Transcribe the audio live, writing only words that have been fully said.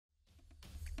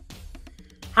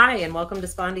Hi, and welcome to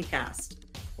Spondycast,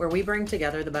 where we bring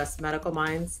together the best medical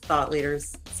minds, thought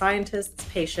leaders, scientists,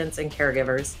 patients, and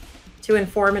caregivers to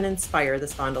inform and inspire the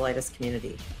spondylitis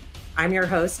community. I'm your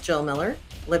host, Jill Miller,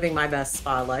 living my best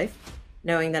spa life,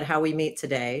 knowing that how we meet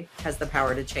today has the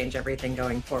power to change everything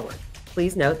going forward.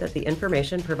 Please note that the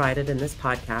information provided in this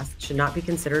podcast should not be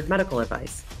considered medical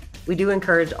advice. We do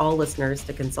encourage all listeners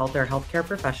to consult their healthcare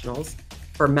professionals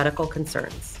for medical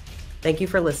concerns. Thank you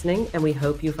for listening, and we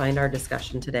hope you find our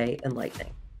discussion today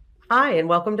enlightening. Hi, and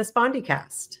welcome to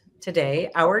Spondycast.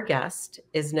 Today, our guest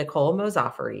is Nicole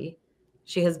Mozafari.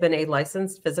 She has been a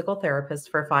licensed physical therapist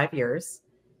for 5 years,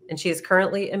 and she is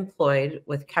currently employed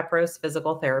with Kepros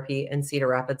Physical Therapy in Cedar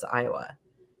Rapids, Iowa.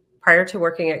 Prior to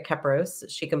working at Kepros,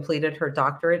 she completed her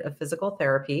doctorate of physical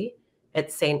therapy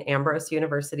at St. Ambrose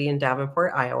University in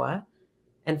Davenport, Iowa.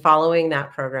 And following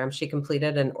that program, she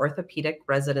completed an orthopedic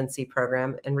residency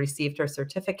program and received her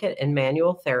certificate in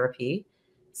manual therapy,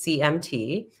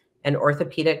 CMT, and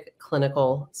orthopedic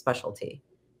clinical specialty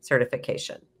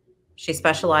certification. She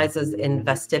specializes in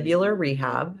vestibular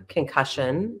rehab,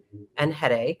 concussion, and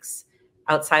headaches.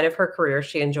 Outside of her career,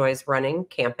 she enjoys running,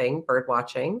 camping, bird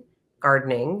watching,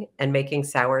 gardening, and making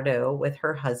sourdough with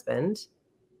her husband,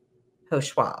 Ho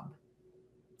Schwab.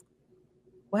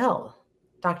 Well,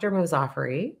 Dr.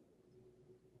 Mozafari,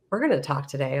 we're going to talk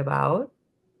today about,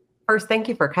 first, thank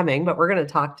you for coming, but we're going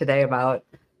to talk today about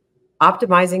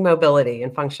optimizing mobility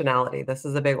and functionality. This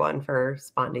is a big one for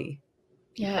Spondy.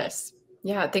 Yes.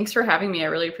 Yeah. Thanks for having me. I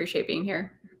really appreciate being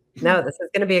here. No, this is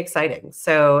going to be exciting.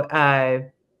 So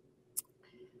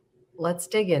let's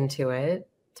dig into it.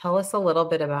 Tell us a little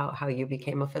bit about how you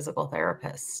became a physical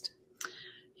therapist.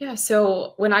 Yeah.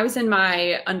 So when I was in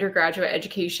my undergraduate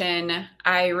education,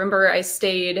 I remember I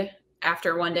stayed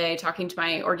after one day talking to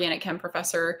my organic chem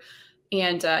professor,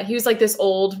 and he was like this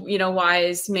old,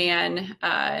 wise man.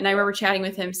 And I remember chatting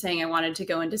with him saying I wanted to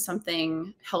go into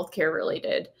something healthcare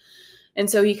related. And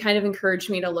so he kind of encouraged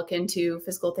me to look into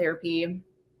physical therapy.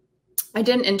 I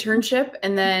did an internship,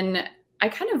 and then I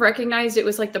kind of recognized it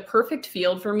was like the perfect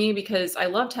field for me because I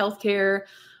loved healthcare.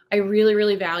 I really,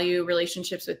 really value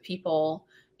relationships with people.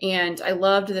 And I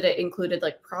loved that it included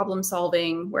like problem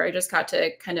solving, where I just got to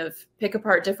kind of pick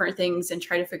apart different things and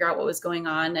try to figure out what was going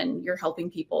on. And you're helping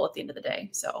people at the end of the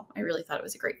day. So I really thought it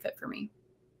was a great fit for me.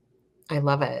 I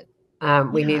love it.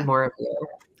 We need more of you.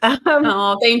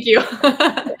 Oh, thank you.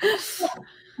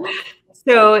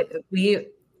 So we,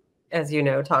 as you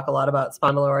know, talk a lot about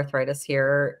spondyloarthritis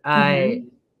here.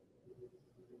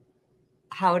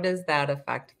 How does that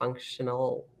affect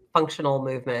functional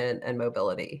movement and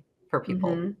mobility for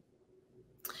people?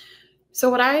 So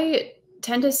what I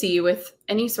tend to see with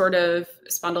any sort of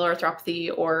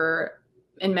spondyloarthropathy or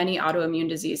in many autoimmune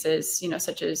diseases,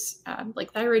 such as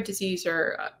like thyroid disease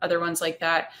or other ones like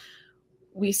that,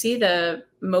 we see the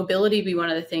mobility be one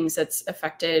of the things that's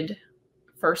affected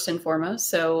first and foremost.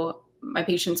 So my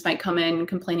patients might come in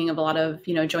complaining of a lot of,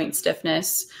 joint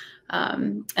stiffness.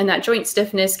 And that joint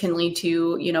stiffness can lead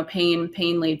to, pain.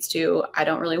 Pain leads to, I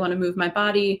don't really want to move my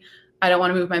body. I don't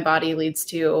want to move my body leads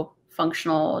to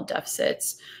functional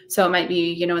deficits. So it might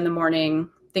be, in the morning,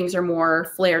 things are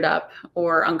more flared up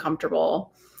or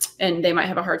uncomfortable, and they might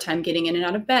have a hard time getting in and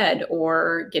out of bed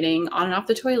or getting on and off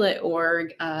the toilet or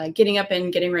getting up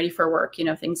and getting ready for work,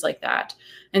 things like that.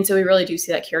 And so we really do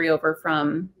see that carry over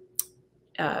from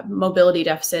mobility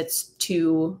deficits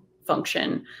to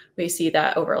function. We see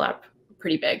that overlap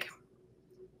pretty big.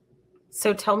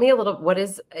 So tell me a little,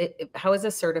 how is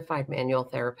a certified manual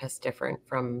therapist different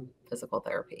from physical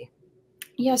therapy?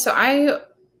 Yeah, so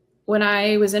when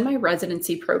I was in my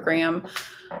residency program,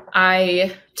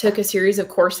 I took a series of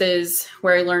courses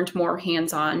where I learned more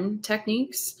hands-on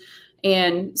techniques.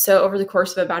 And so over the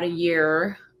course of about a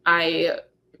year, I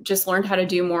just learned how to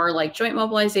do more like joint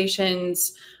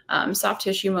mobilizations, soft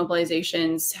tissue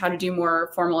mobilizations, how to do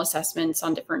more formal assessments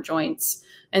on different joints.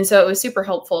 And so it was super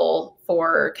helpful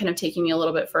for kind of taking me a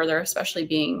little bit further, especially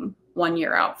being 1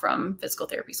 year out from physical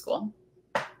therapy school.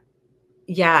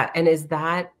 Yeah. And is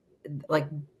that like,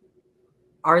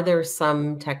 are there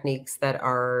some techniques that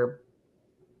are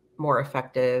more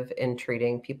effective in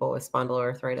treating people with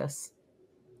spondyloarthritis?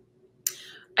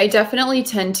 I definitely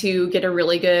tend to get a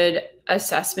really good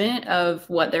assessment of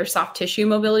what their soft tissue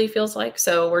mobility feels like.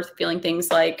 So we're feeling things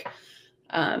like,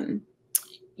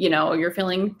 you're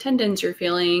feeling tendons, you're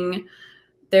feeling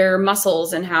their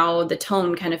muscles and how the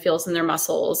tone kind of feels in their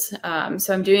muscles.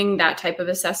 So I'm doing that type of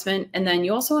assessment. And then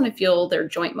you also want to feel their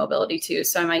joint mobility too.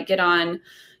 So I might get on,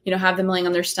 have them laying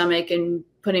on their stomach and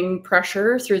putting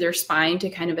pressure through their spine to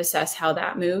kind of assess how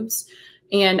that moves.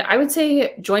 And I would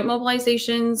say joint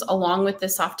mobilizations along with the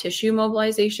soft tissue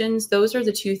mobilizations, those are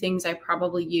the two things I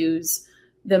probably use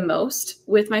the most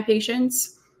with my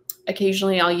patients.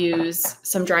 Occasionally I'll use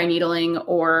some dry needling,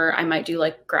 or I might do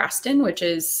like Graston, which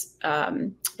is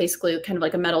basically kind of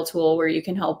like a metal tool where you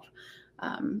can help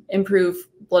improve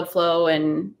blood flow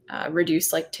and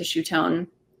reduce like tissue tone.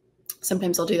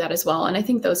 Sometimes I'll do that as well. And I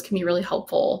think those can be really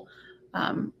helpful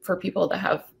for people that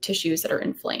have tissues that are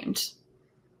inflamed.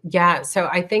 Yeah. So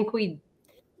I think we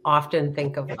often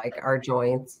think of like our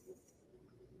joints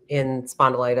in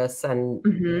spondylitis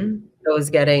and those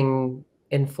getting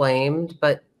inflamed,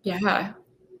 but yeah.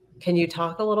 Can you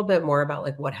talk a little bit more about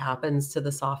like what happens to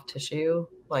the soft tissue?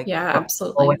 Like Yeah, for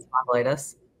absolutely. with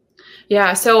spondylitis?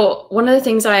 Yeah. So one of the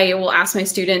things I will ask my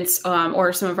students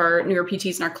or some of our newer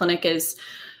PTs in our clinic is,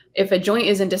 if a joint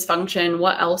is in dysfunction,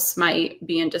 what else might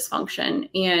be in dysfunction?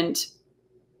 And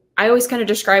I always kind of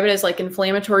describe it as like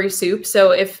inflammatory soup.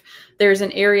 So if there's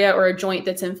an area or a joint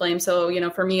that's inflamed, so, you know,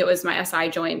 for me, it was my SI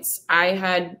joints. I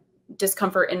had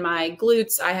discomfort in my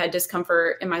glutes. I had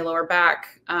discomfort in my lower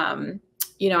back.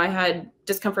 You know, I had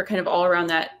discomfort kind of all around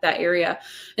that area.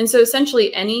 And so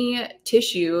essentially any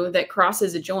tissue that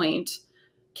crosses a joint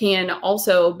can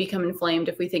also become inflamed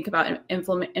if we think about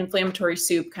inflammatory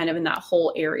soup kind of in that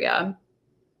whole area.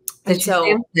 Did you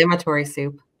say inflammatory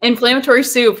soup? Inflammatory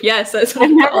soup. Yes, that's what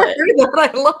I call it.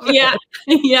 I love it. Yeah.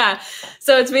 Yeah.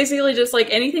 So it's basically just like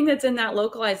anything that's in that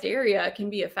localized area can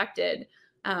be affected.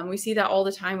 We see that all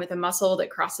the time with a muscle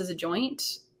that crosses a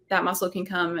joint. That muscle can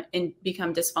come and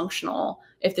become dysfunctional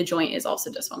if the joint is also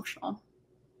dysfunctional.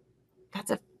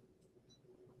 I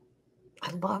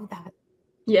love that.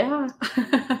 Yeah.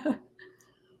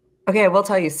 Okay, I will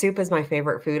tell you, soup is my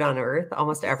favorite food on earth.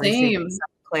 Almost every soup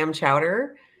except clam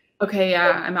chowder. Okay,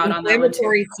 yeah, I'm out on that one too.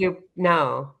 Inflammatory soup,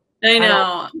 no. I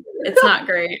know. It's not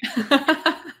great.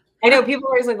 I know people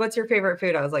are always like, what's your favorite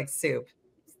food? I was like, soup.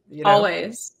 You know?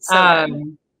 Always.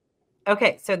 So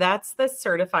okay, so that's the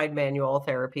certified manual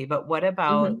therapy, but what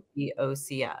about the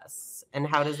OCS? And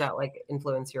how does that like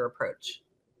influence your approach?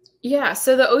 Yeah,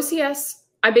 so the OCS,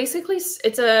 I basically,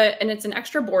 it's an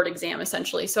extra board exam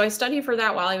essentially. So I studied for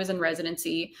that while I was in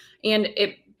residency, and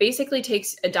it basically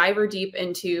takes a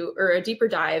deeper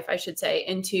dive, I should say,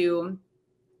 into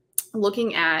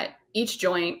looking at each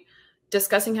joint,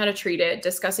 discussing how to treat it,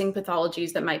 discussing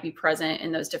pathologies that might be present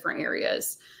in those different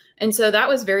areas. And so that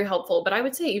was very helpful. But I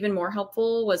would say even more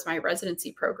helpful was my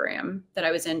residency program that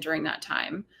I was in during that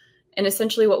time. And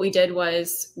essentially what we did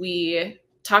was we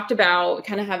talked about, we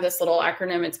kind of have this little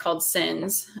acronym, it's called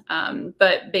SINS,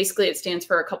 but basically it stands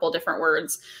for a couple of different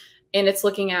words. And it's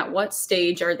looking at what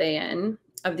stage are they in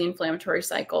of the inflammatory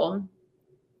cycle?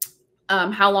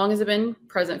 How long has it been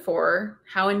present for?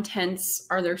 How intense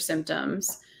are their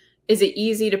symptoms? Is it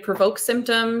easy to provoke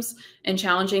symptoms and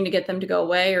challenging to get them to go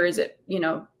away? Or is it,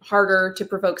 harder to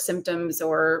provoke symptoms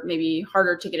or maybe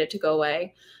harder to get it to go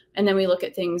away? And then we look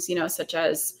at things, such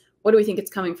as, what do we think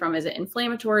it's coming from? Is it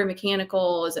inflammatory,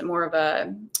 mechanical? Is it more of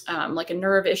a, like a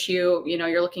nerve issue?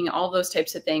 You're looking at all those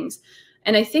types of things.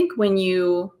 And I think when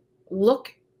you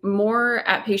look more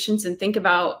at patients and think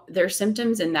about their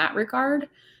symptoms in that regard,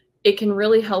 it can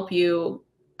really help you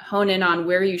hone in on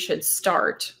where you should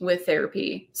start with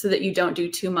therapy so that you don't do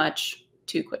too much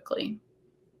too quickly.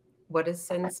 What does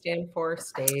SIN stand for?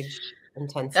 Stage,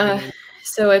 intensity?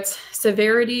 So it's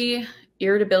severity,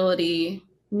 irritability,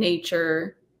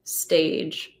 nature,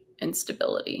 stage, and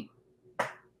stability.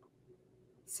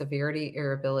 Severity,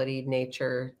 irritability,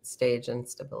 nature, stage, and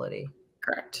stability.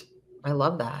 Correct. I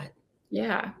love that.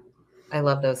 Yeah. I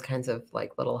love those kinds of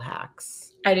like little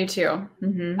hacks. I do too.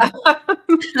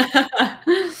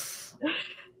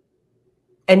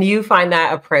 And you find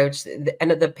that approach,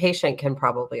 and the patient can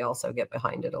probably also get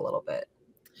behind it a little bit.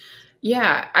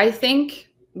 Yeah, I think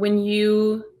when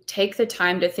you take the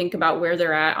time to think about where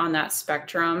they're at on that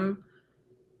spectrum,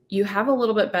 you have a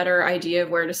little bit better idea of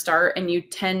where to start, and you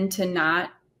tend to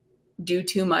not do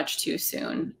too much too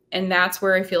soon. And that's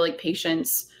where I feel like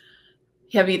patients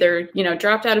have either,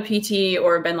 dropped out of PT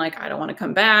or been like, I don't want to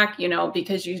come back,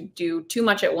 because you do too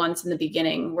much at once in the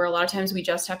beginning, where a lot of times we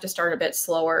just have to start a bit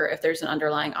slower if there's an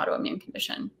underlying autoimmune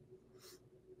condition.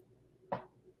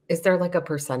 Is there like a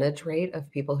percentage rate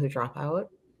of people who drop out?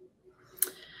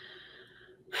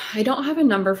 I don't have a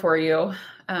number for you,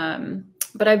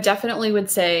 but I definitely would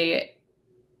say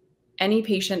any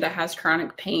patient that has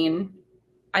chronic pain,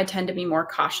 I tend to be more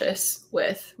cautious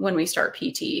with when we start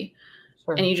PT.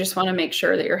 Sure. And you just want to make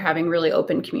sure that you're having really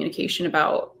open communication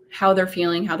about how they're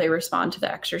feeling, how they respond to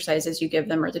the exercises you give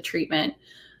them or the treatment,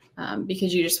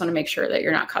 because you just want to make sure that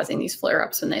you're not causing these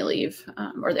flare-ups when they leave,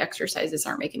 or the exercises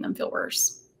aren't making them feel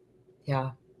worse.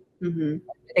 Yeah. Mm-hmm.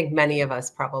 I think many of us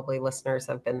probably listeners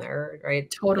have been there, right?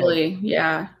 Totally.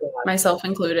 Yeah. Yeah. Myself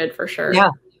included, for sure. Yeah.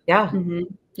 Yeah. Mm-hmm.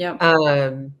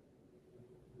 Yeah.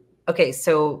 Okay.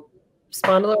 So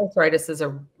spondyloarthritis is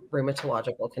a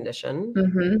rheumatological condition,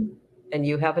 Mm-hmm. and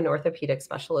you have an orthopedic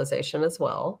specialization as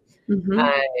well. Mm-hmm.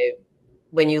 Uh,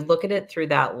 when you look at it through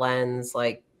that lens,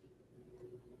 like,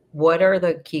 what are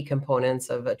the key components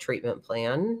of a treatment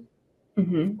plan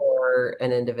Mm-hmm. for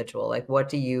an individual? Like, what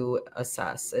do you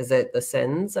assess? Is it the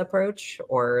SINS approach,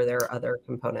 or are there other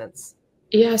components?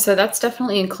 Yeah, so that's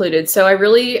definitely included. So I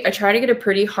try to get a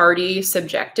pretty hardy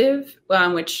subjective,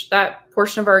 which that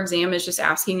portion of our exam is just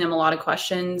asking them a lot of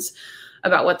questions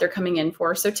about what they're coming in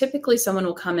for. So typically someone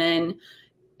will come in,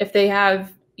 if they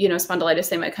have, spondylitis,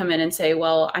 they might come in and say,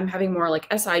 well, I'm having more like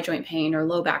SI joint pain or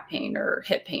low back pain or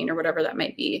hip pain or whatever that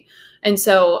might be. And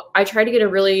so I try to get a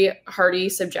really hardy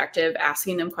subjective,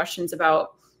 asking them questions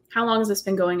about how long has this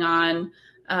been going on?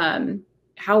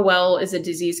 How well is the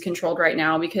disease controlled right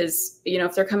now? Because,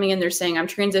 if they're coming in, they're saying I'm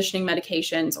transitioning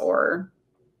medications, or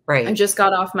I Right. just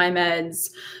got off my meds,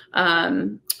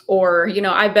 or,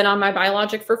 I've been on my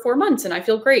biologic for 4 months and I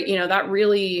feel great. That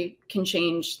really can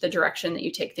change the direction that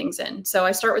you take things in. So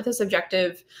I start with a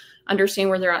subjective, understand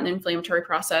where they're at in the inflammatory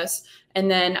process. And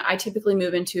then I typically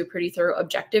move into a pretty thorough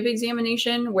objective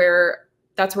examination, where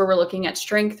that's where we're looking at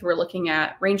strength. We're looking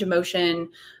at range of motion.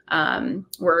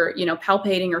 We're,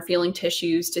 palpating or feeling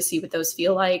tissues to see what those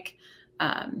feel like.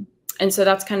 And so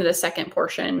that's kind of the second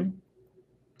portion.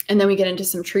 And then we get into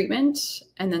some treatment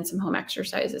and then some home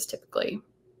exercises typically.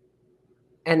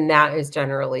 And that is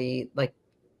generally like,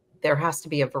 there has to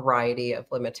be a variety of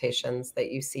limitations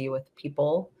that you see with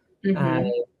people. Mm-hmm.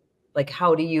 Like,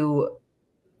 how do you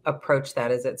approach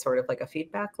that? Is it sort of like a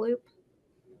feedback loop?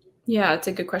 Yeah, it's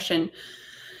a good question.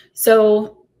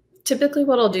 So typically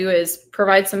what I'll do is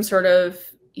provide some sort of,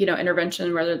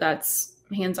 intervention, whether that's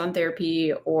hands-on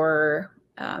therapy or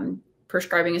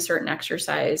prescribing a certain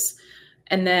exercise.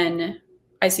 And then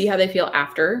I see how they feel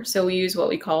after. So we use what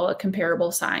we call a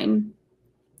comparable sign.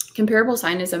 Comparable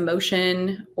sign is a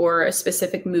motion or a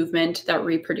specific movement that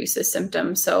reproduces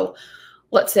symptoms. So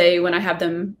let's say when I have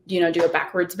them, do a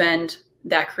backwards bend,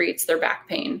 that creates their back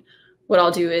pain. What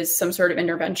I'll do is some sort of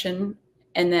intervention,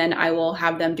 and then I will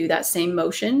have them do that same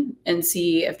motion and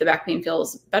see if the back pain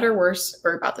feels better, worse,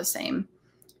 or about the same.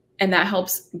 And that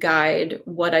helps guide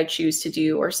what I choose to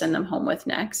do or send them home with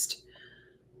next.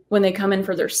 When they come in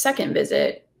for their second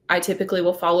visit, I typically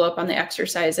will follow up on the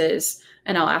exercises,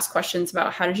 and I'll ask questions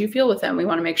about how did you feel with them? We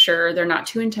want to make sure they're not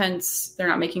too intense, they're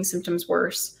not making symptoms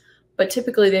worse. But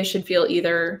typically they should feel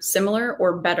either similar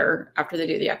or better after they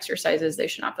do the exercises. They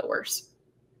should not feel worse.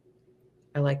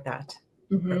 I like that.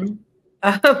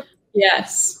 Mm-hmm.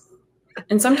 Yes.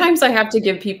 And sometimes I have to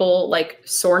give people like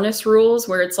soreness rules,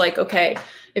 where it's like, okay,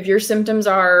 if your symptoms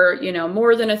are,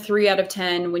 more than a 3 out of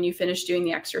 10 when you finish doing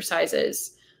the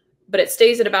exercises, but it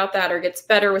stays at about that or gets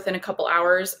better within a couple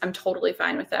hours, I'm totally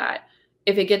fine with that.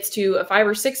 If it gets to a 5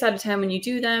 or 6 out of 10 when you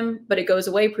do them, but it goes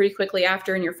away pretty quickly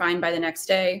after and you're fine by the next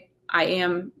day, I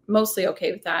am mostly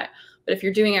okay with that. But if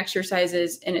you're doing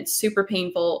exercises and it's super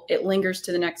painful, it lingers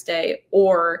to the next day,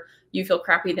 or you feel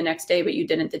crappy the next day, but you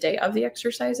didn't the day of the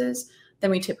exercises,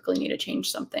 then we typically need to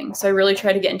change something. So I really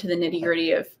try to get into the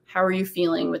nitty-gritty of how are you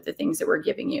feeling with the things that we're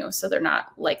giving you, so they're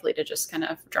not likely to just kind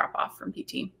of drop off from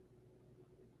PT.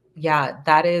 Yeah,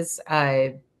 that is,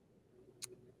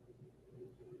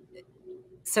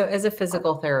 so as a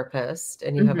physical therapist,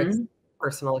 and you have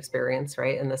personal experience,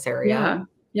 right, in this area.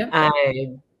 Yeah.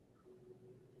 Yep.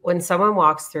 When someone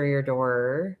walks through your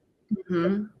door,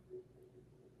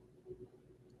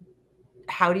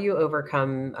 how do you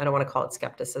overcome, I don't want to call it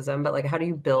skepticism, but like, how do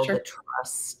you build the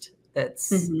trust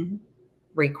that's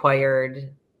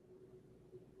required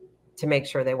to make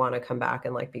sure they want to come back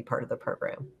and like be part of the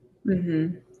program?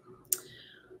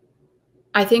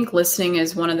 I think listening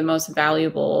is one of the most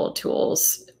valuable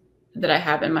tools that I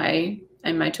have in my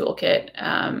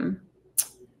toolkit,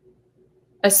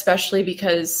 especially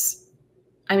because,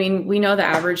 I mean, we know the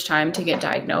average time to get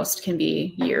diagnosed can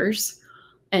be years,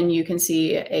 and you can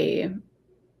see a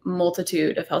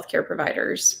multitude of healthcare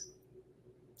providers.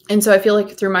 And so I feel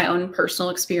like through my own personal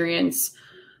experience,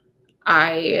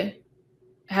 I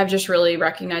have just really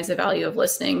recognized the value of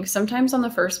listening. Sometimes on the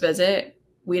first visit,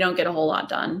 we don't get a whole lot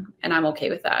done, and I'm okay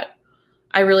with that.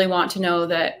 I really want to know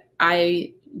that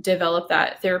I develop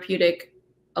that therapeutic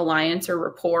alliance or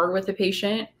rapport with the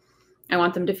patient. I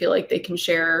want them to feel like they can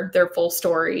share their full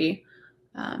story,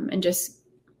 and just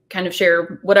kind of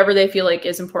share whatever they feel like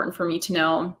is important for me to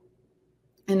know,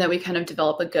 and that we kind of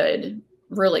develop a good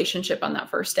relationship on that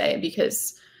first day.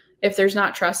 Because if there's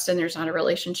not trust and there's not a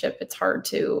relationship, it's hard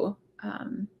to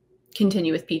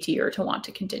continue with PT or to want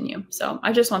to continue. So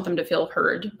I just want them to feel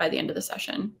heard by the end of the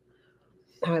session.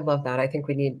 Oh, I love that. I think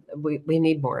we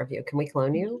need more of you. Can we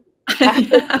clone you?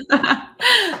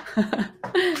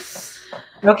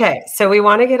 Okay, so we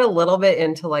want to get a little bit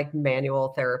into like manual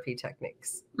therapy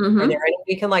techniques. Are there any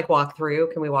we can like walk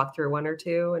through? Can we walk through one or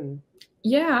two? And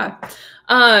yeah.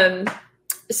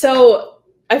 So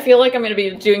I feel like I'm going to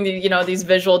be doing these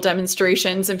visual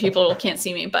demonstrations and people can't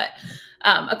see me, but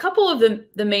a couple of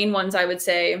the main ones I would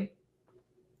say,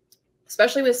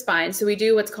 especially with spine. So we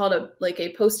do what's called a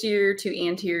posterior to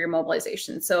anterior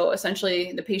mobilization. So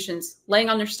essentially the patient's laying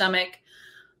on their stomach.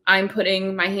 I'm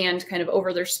putting my hand kind of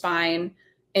over their spine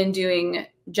and doing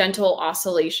gentle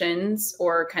oscillations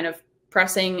or kind of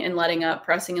pressing and letting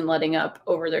up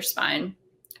over their spine.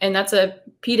 And that's a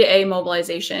P to A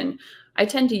mobilization. I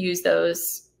tend to use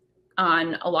those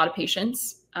on a lot of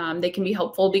patients. They can be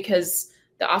helpful because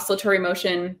the oscillatory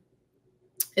motion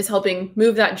is helping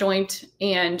move that joint.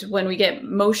 And when we get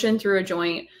motion through a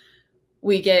joint,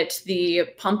 we get the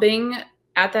pumping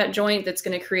at that joint that's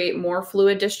going to create more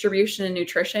fluid distribution and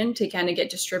nutrition to kind of get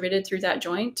distributed through that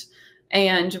joint.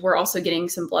 And we're also getting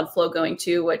some blood flow going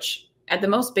too, which at the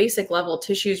most basic level,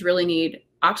 tissues really need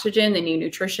oxygen, they need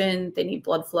nutrition, they need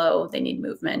blood flow, they need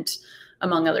movement,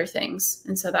 among other things.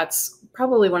 And so that's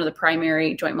probably one of the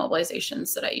primary joint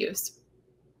mobilizations that I use.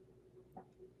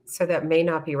 So that may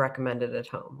not be recommended at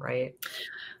home, right?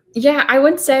 Yeah, I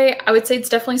would say it's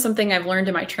definitely something I've learned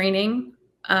in my training.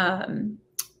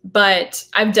 But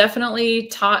I've definitely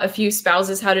taught a few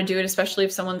spouses how to do it, especially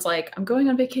if someone's like, I'm going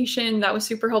on vacation. That was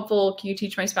super helpful. Can you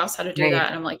teach my spouse how to do that?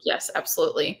 And I'm like, yes,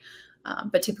 absolutely.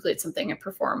 But typically it's something I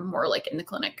perform more like in the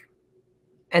clinic.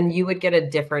 And you would get a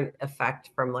different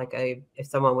effect from like if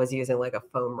someone was using like a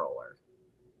foam roller.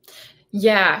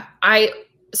 Yeah.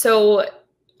 So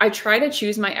I try to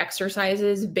choose my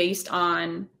exercises based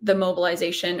on the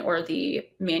mobilization or the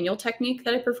manual technique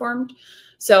that I performed.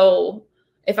 So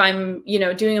if I'm,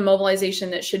 doing a mobilization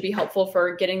that should be helpful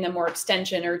for getting them more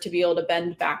extension or to be able to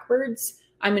bend backwards,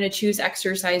 I'm going to choose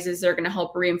exercises that are going to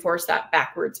help reinforce that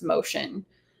backwards motion.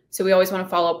 So we always want to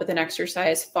follow up with an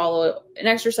exercise. An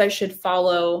exercise should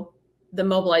follow the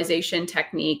mobilization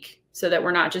technique so that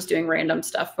we're not just doing random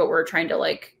stuff, but we're trying to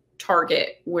like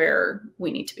target where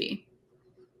we need to be.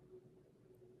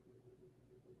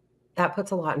 That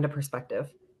puts a lot into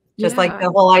perspective. Just like the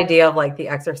whole idea of like the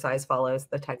exercise follows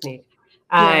the technique.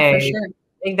 Yeah, for sure.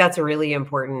 I think that's really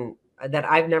important that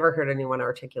I've never heard anyone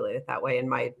articulate it that way in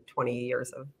my 20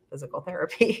 years of physical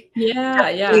therapy.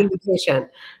 Yeah. Being the patient.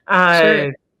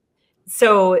 Sure.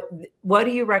 So what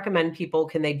do you recommend people,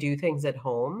 can they do things at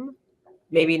home?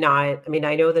 Maybe not. I mean,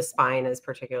 I know the spine is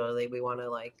particularly, we want to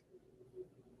like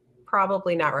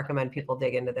probably not recommend people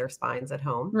dig into their spines at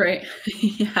home. Right.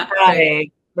 Yeah.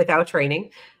 Without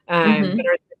training. But are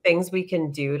there things we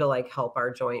can do to like help our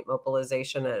joint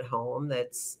mobilization at home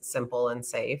that's simple and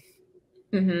safe?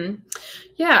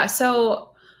 Yeah.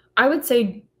 So I would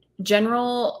say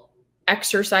general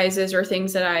exercises or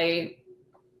things that I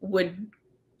would,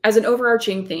 as an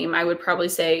overarching theme, I would probably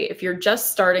say if you're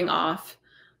just starting off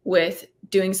with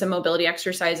doing some mobility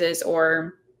exercises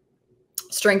or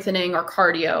strengthening or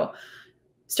cardio,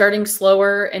 starting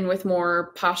slower and with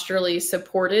more posturally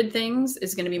supported things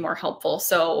is going to be more helpful.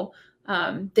 So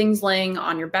things laying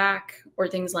on your back or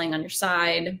things laying on your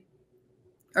side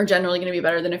are generally going to be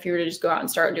better than if you were to just go out and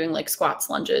start doing like squats,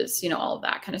 lunges, all of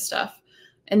that kind of stuff.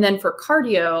 And then for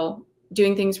cardio,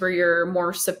 doing things where you're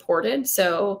more supported.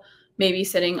 So maybe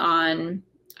sitting on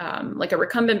like a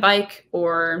recumbent bike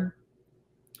or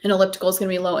an elliptical is going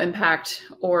to be low impact,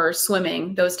 or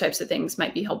swimming. Those types of things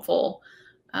might be helpful.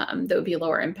 That would be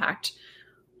lower impact.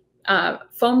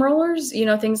 Foam rollers,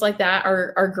 things like that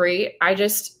are great. I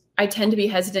tend to be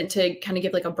hesitant to kind of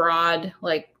give like a broad,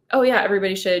 like, oh yeah,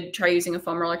 everybody should try using a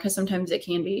foam roller, because sometimes it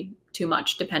can be too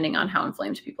much depending on how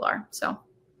inflamed people are. So,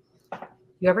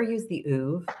 you ever use the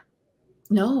Oov?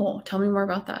 No, tell me more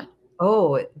about that.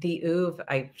 Oh, the Oov,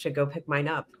 I should go pick mine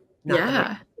up. Not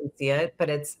that I can see it, but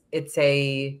it's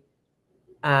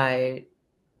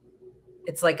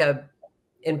like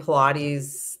in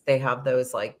Pilates, they have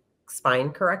those like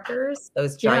spine correctors,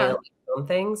 those giant foam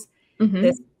things.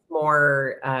 This is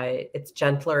more, it's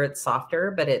gentler, it's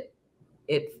softer, but it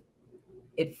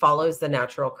follows the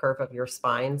natural curve of your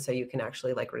spine, so you can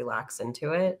actually like relax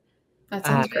into it. That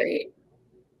sounds great.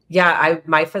 Yeah,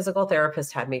 my physical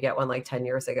therapist had me get one like 10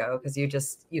 years ago, because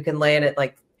you can lay in it,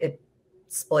 like it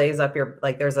splays up your,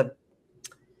 like there's a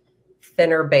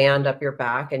thinner band up your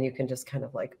back and you can just kind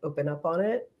of like open up on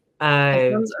it.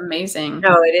 That sounds amazing.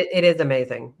 No, it is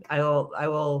amazing. I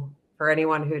will, for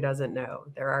anyone who doesn't know,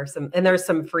 there's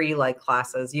some free like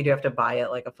classes. You do have to buy it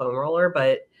like a foam roller,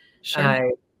 but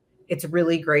Sure. it's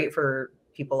really great for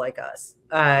people like us.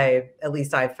 At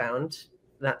least I've found,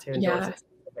 not to endorse Yeah. a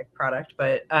specific product,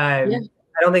 but Yeah.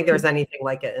 I don't think there's anything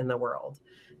like it in the world.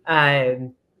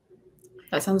 That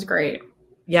sounds great.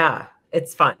 Yeah,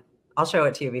 it's fun. I'll show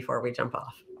it to you before we jump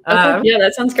off. Okay. Yeah,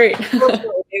 that sounds great.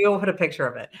 Maybe we'll put a picture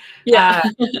of it. Yeah.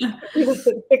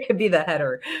 It could be the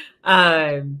header.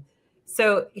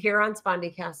 So here on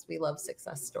Spondycast, we love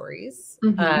success stories.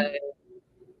 Mhm.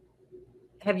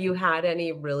 Have you had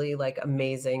any really like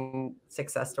amazing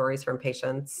success stories from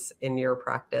patients in your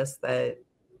practice that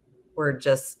were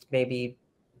just maybe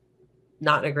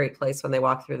not in a great place when they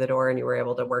walked through the door and you were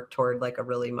able to work toward like a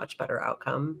really much better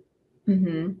outcome?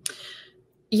 Mhm.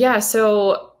 Yeah,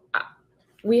 so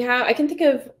I can think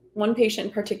of one patient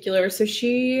in particular. So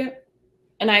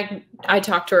I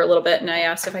talked to her a little bit and I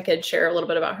asked if I could share a little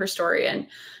bit about her story. And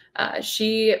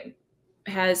she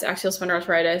has axial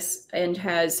spondyloarthritis and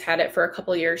has had it for a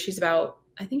couple of years.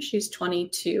 I think she's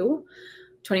 22,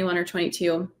 21 or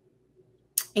 22.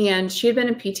 And she had been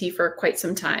in PT for quite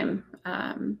some time.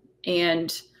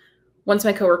 And once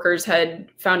my coworkers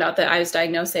had found out that I was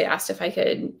diagnosed, they asked if I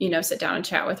could, sit down and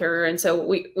chat with her. And so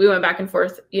we went back and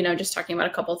forth, just talking about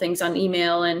a couple of things on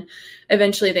email. And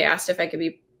eventually they asked if I could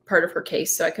be part of her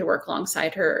case so I could work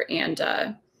alongside her. And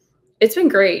it's been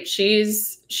great.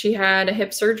 She had a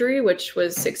hip surgery, which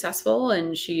was successful,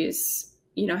 and she's,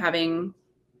 having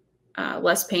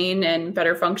less pain and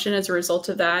better function as a result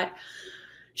of that.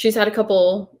 She's had a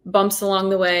couple bumps along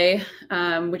the way,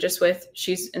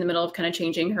 she's in the middle of kind of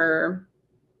changing her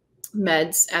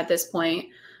meds at this point.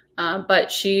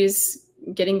 But she's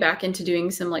getting back into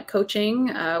doing some like coaching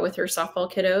with her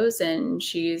softball kiddos, and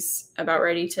she's about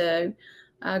ready to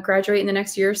graduate in the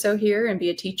next year or so here and be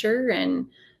a teacher. And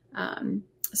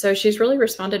so she's really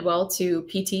responded well to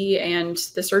PT and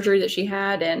the surgery that she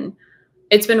had. And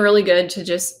it's been really good to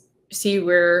just see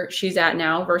where she's at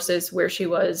now versus where she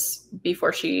was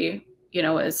before she,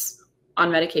 was on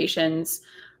medications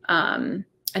and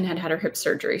had her hip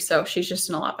surgery. So she's just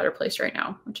in a lot better place right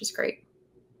now, which is great.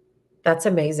 That's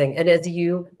amazing. And as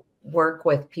you work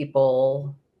with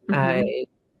people,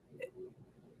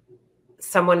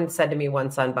 someone said to me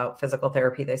once about physical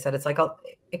therapy, they said,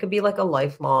 it could be like a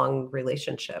lifelong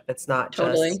relationship. It's not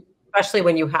just, especially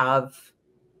when you have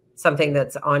something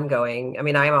that's ongoing. I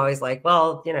mean, I'm always like,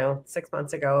 well, 6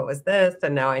 months ago it was this,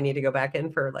 and now I need to go back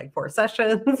in for like 4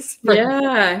 sessions.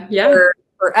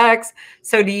 For X.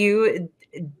 So do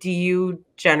you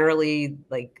generally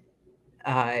like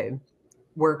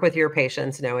work with your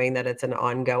patients knowing that it's an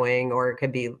ongoing, or it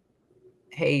could be,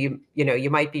 hey, you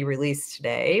might be released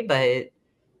today, but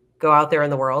go out there in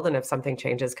the world, and if something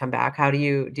changes, come back? Do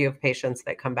you have patients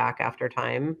that come back after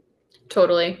time?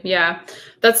 Totally. Yeah.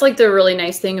 That's like the really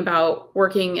nice thing about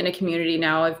working in a community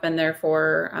now. I've been there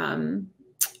for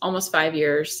almost 5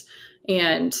 years.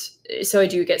 And so I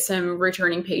do get some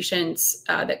returning patients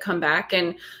that come back.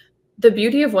 And the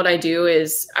beauty of what I do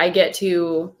is I get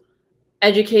to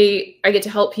educate, I get to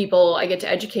help people, I get to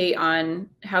educate on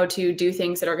how to do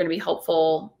things that are going to be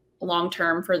helpful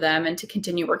long-term for them and to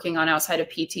continue working on outside of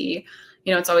PT.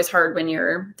 It's always hard when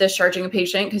you're discharging a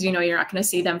patient because you're not going to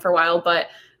see them for a while, but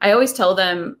I always tell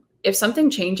them, if something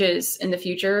changes in the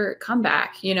future, come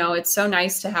back. It's so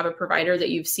nice to have a provider that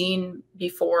you've seen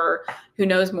before, who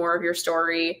knows more of your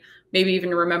story, maybe even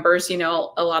remembers, a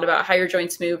lot about how your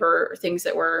joints move or things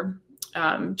that were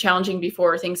challenging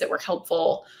before, things that were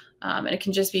helpful. And it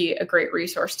can just be a great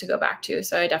resource to go back to.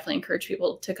 So I definitely encourage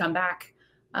people to come back,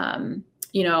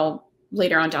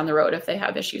 later on down the road if they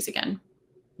have issues again.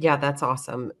 Yeah, that's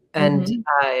awesome. And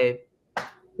do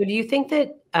you think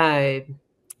that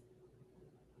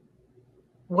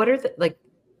what are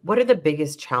the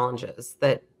biggest challenges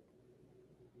that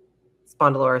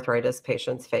spondyloarthritis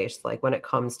patients face, like when it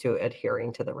comes to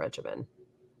adhering to the regimen?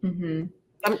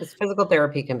 Physical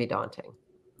therapy can be daunting.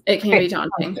 It can be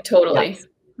daunting. Totally.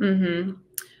 Yes.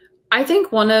 I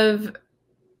think one of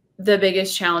the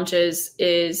biggest challenges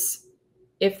is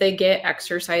if they get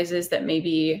exercises that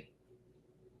maybe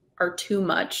are too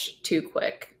much too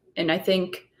quick. And I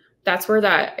think that's where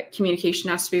that communication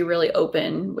has to be really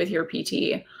open with your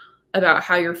PT about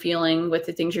how you're feeling with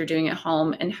the things you're doing at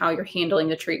home and how you're handling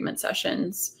the treatment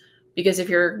sessions. Because if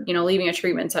you're, leaving a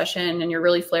treatment session and you're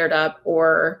really flared up,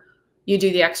 or you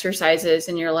do the exercises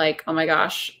and you're like, oh my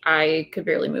gosh, I could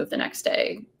barely move the next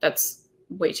day, that's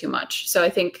way too much. So I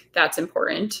think that's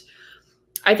important.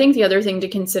 I think the other thing to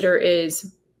consider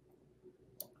is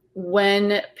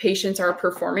when patients are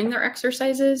performing their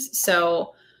exercises.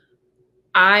 So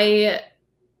I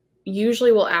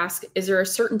usually will ask, is there a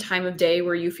certain time of day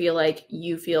where you feel like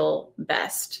you feel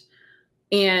best?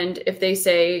 And if they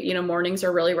say, mornings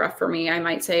are really rough for me, I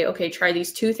might say, okay, try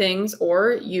these two things,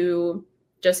 or you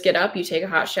just get up, you take a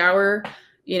hot shower,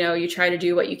 you try to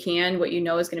do what you can, what is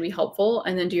going to be helpful,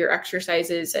 and then do your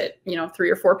exercises at, 3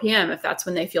 or 4 p.m. if that's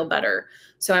when they feel better.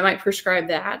 So I might prescribe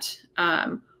that.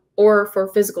 Or for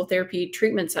physical therapy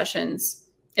treatment sessions,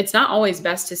 it's not always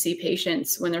best to see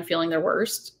patients when they're feeling their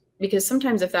worst, because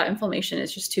sometimes if that inflammation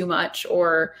is just too much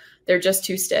or they're just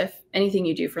too stiff, anything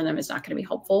you do for them is not going to be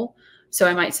helpful. So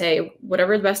I might say,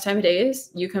 whatever the best time of day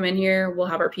is, you come in here, we'll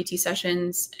have our PT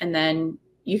sessions, and then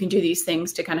you can do these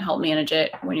things to kind of help manage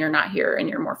it when you're not here and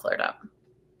you're more flared up.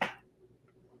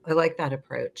 I like that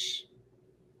approach.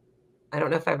 I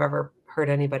don't know if I've ever heard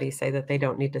anybody say that they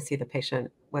don't need to see the patient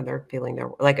when they're feeling their,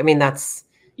 but it makes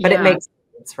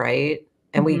sense, right?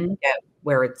 And we get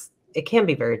where it can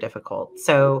be very difficult.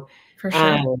 So, for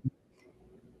sure.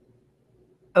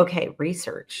 Okay,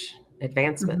 research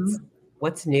advancements.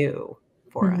 What's new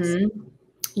for us?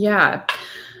 Yeah.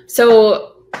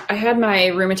 So I had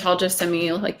my rheumatologist send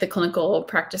me like the clinical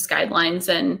practice guidelines,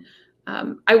 and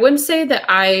I wouldn't say that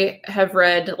I have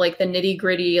read like the nitty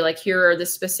gritty, like here are the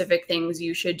specific things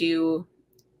you should do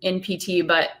in PT,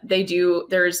 but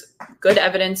there's good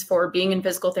evidence for being in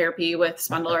physical therapy with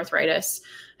spondyloarthritis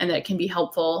and that it can be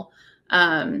helpful.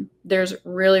 There's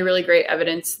really, really great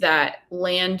evidence that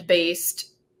land-based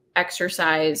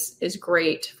exercise is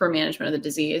great for management of the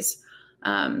disease.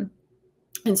 And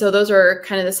so those are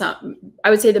kind of I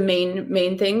would say the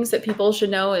main things that people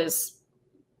should know is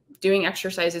doing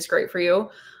exercise is great for you,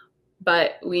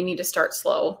 but we need to start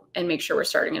slow and make sure we're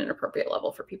starting at an appropriate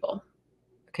level for people.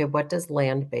 Okay. What does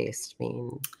land-based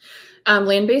mean?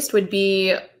 Land-based would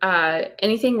be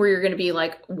anything where you're going to be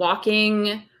like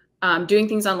walking, doing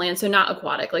things on land. So not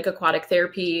aquatic, like aquatic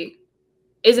therapy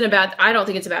I don't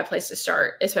think it's a bad place to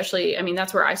start, especially,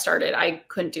 that's where I started. I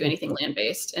couldn't do anything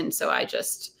land-based. And so I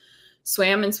just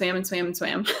swam and swam and swam and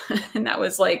swam. And that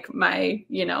was like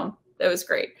that was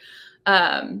great.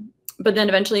 But then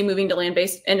eventually moving to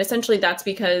land-based, and essentially that's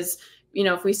because,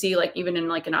 if we see like even in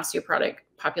like an osteoporotic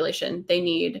population, they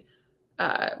need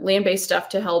land-based stuff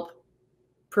to help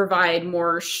provide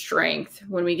more strength.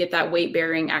 When we get that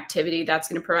weight-bearing activity, that's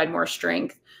going to provide more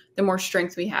strength. The more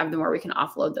strength we have, the more we can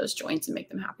offload those joints and make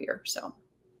them happier. So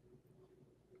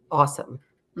awesome.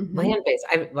 Land-based.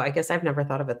 I guess I've never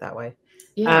thought of it that way.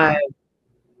 Yeah.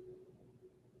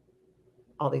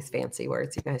 All these fancy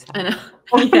words you guys have.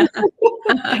 I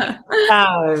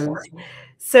know.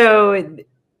 So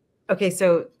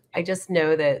I just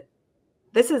know that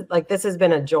this has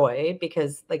been a joy,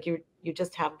 because like you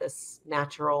just have this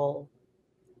natural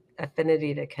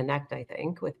affinity to connect, I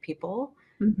think, with people.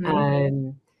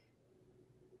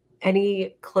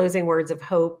 Any closing words of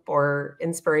hope or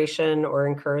inspiration or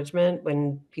encouragement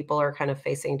when people are kind of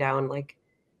facing down, like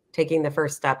taking the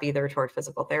first step either toward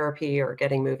physical therapy or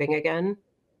getting moving again?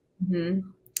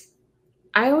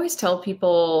 I always tell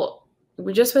people,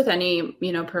 just with any,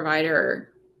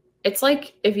 provider, it's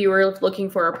like if you were looking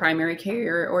for a primary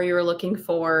care or you were looking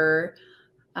for,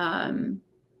 a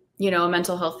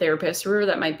mental health therapist, whoever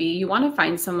that might be, you want to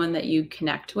find someone that you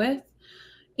connect with.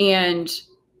 And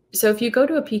so if you go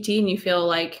to a PT and you feel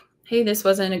like, hey, this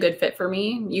wasn't a good fit for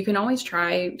me, you can always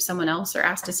try someone else or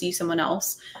ask to see someone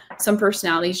else. Some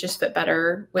personalities just fit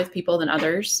better with people than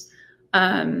others.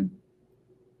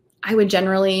 I would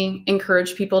generally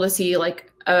encourage people to see like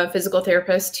a physical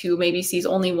therapist who maybe sees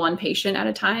only one patient at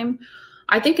a time.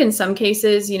 I think in some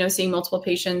cases, seeing multiple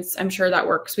patients, I'm sure that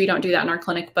works. We don't do that in our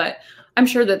clinic, but I'm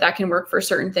sure that can work for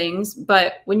certain things.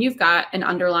 But when you've got an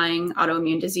underlying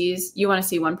autoimmune disease, you want to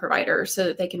see one provider so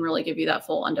that they can really give you that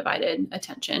full undivided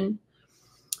attention.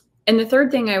 And the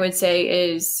third thing I would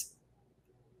say is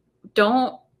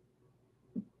don't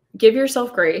give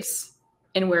yourself grace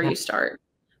in where you start,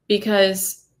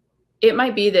 because it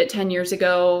might be that 10 years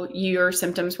ago, your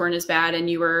symptoms weren't as bad and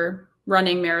you were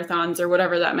running marathons or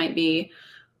whatever that might be.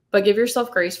 But give yourself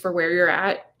grace for where you're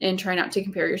at and try not to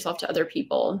compare yourself to other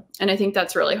people. And I think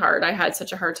that's really hard. I had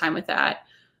such a hard time with that.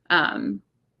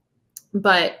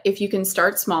 But if you can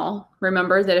start small,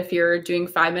 remember that if you're doing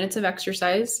 5 minutes of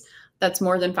exercise, that's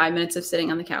more than 5 minutes of sitting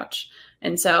on the couch.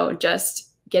 And so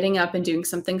just getting up and doing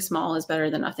something small is better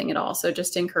than nothing at all. So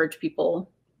just to encourage people,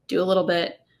 do a little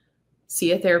bit,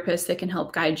 see a therapist that can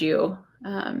help guide you.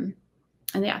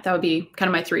 And yeah, that would be kind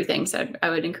of my 3 things that I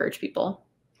would encourage people.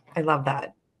 I love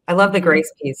that. I love the grace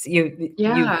piece. You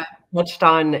touched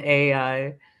on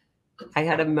I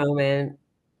had a moment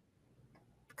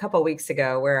a couple of weeks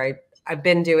ago where I've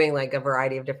been doing like a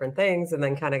variety of different things and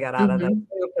then kind of got out of the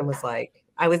loop and was like,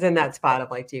 I was in that spot of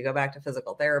like, do you go back to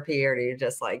physical therapy or do you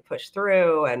just like push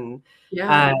through? And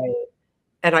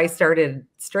I started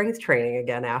strength training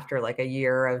again after like a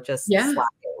year of just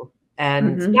slacking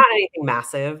and not anything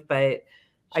massive, but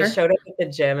I showed up at the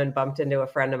gym and bumped into a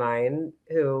friend of mine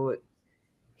who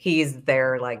he's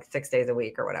there like 6 days a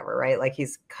week or whatever, right? Like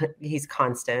he's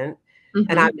constant.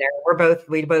 And I'm there.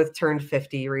 We both turned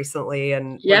 50 recently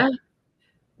and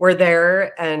we're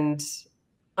there and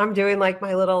I'm doing like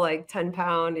my little like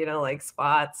 10-pound, like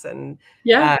squats and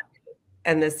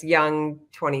and this young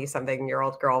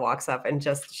 20-something-year-old girl walks up and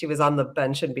she was on the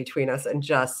bench in between us and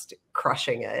just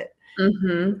crushing it.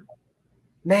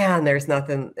 Man, there's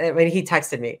nothing. I mean, he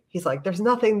texted me. He's like, there's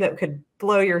nothing that could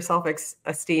blow your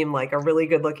self-esteem like a really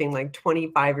good looking, like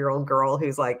 25-year-old girl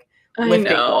who's like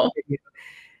lifting. You.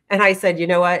 And I said, you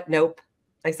know what? Nope.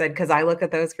 I said, because I look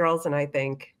at those girls and I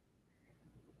think,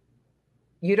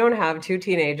 you don't have 2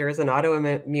 teenagers, an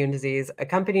autoimmune disease, a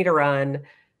company to run,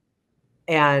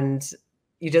 and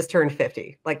you just turned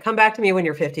 50. Like, come back to me when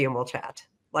you're 50 and we'll chat.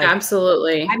 Like,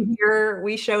 absolutely. I'm here.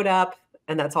 We showed up,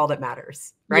 and that's all that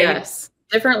matters, right? Yes.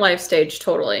 Different life stage,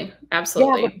 totally.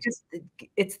 Absolutely. Yeah,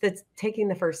 it's taking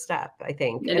the first step, I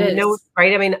think. It is.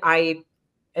 Right? I mean,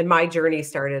 and my journey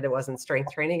started, it wasn't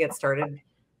strength training. It started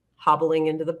hobbling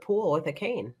into the pool with a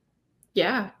cane.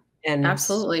 Yeah, and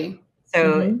absolutely.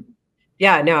 So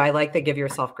yeah, no, I like to give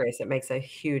yourself grace. It makes a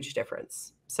huge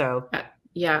difference. So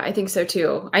yeah, I think so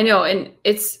too. I know. And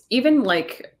it's even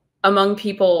like among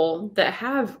people that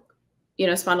have,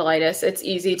 spondylitis, it's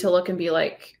easy to look and be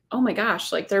like, oh my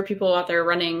gosh, like there are people out there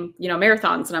running,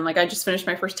 marathons. And I'm like, I just finished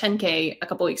my first 10K a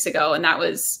couple weeks ago. And that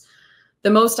was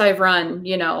the most I've run,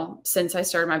 since I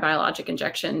started my biologic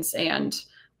injections.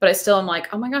 But I still am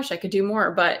like, oh my gosh, I could do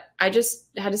more. But I just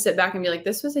had to sit back and be like,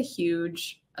 this was a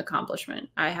huge accomplishment.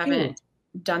 I haven't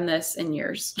done this in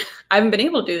years. I haven't been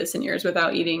able to do this in years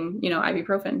without eating,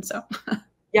 ibuprofen. So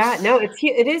yeah, no,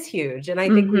 it is huge. And I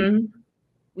think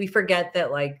we forget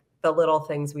that like the little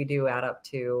things we do add up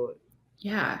to.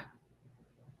 Yeah.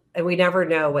 And we never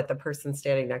know what the person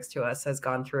standing next to us has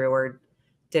gone through or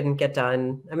didn't get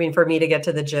done. I mean, for me to get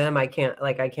to the gym, I can't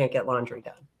get laundry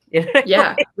done.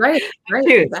 Yeah. Right.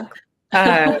 Exactly.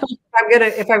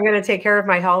 If I'm gonna take care of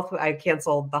my health, I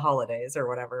canceled the holidays or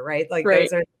whatever, right? Like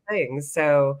those are things.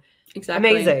 So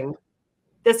amazing.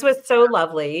 This was so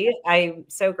lovely. I'm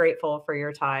so grateful for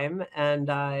your time. And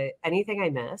anything I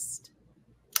missed?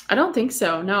 I don't think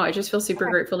so. No, I just feel super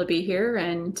grateful to be here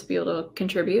and to be able to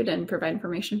contribute and provide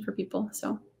information for people.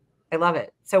 So I love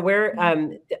it. So where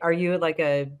are you like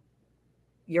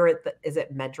you're at is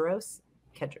it Medros?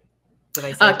 Did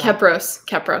I say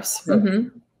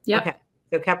Kepros. Yeah. Okay.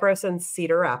 So Kepros and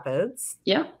Cedar Rapids.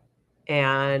 Yeah.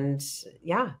 And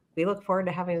yeah, we look forward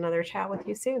to having another chat with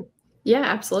you soon. Yeah,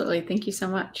 absolutely. Thank you so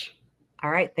much. All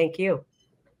right. Thank you.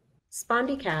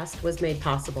 Spondycast was made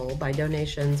possible by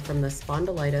donations from the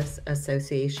Spondylitis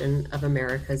Association of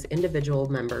America's individual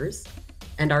members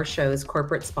and our show's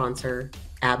corporate sponsor,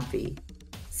 AbbVie.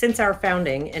 Since our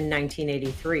founding in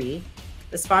 1983,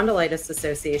 the Spondylitis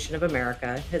Association of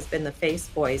America has been the face,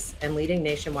 voice, and leading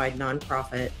nationwide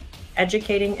nonprofit,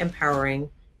 educating, empowering,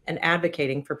 and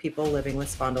advocating for people living with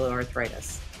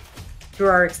spondyloarthritis. Through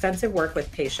our extensive work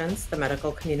with patients, the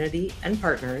medical community, and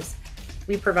partners,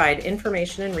 we provide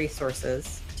information and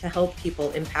resources to help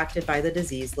people impacted by the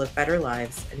disease live better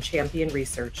lives and champion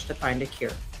research to find a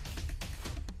cure.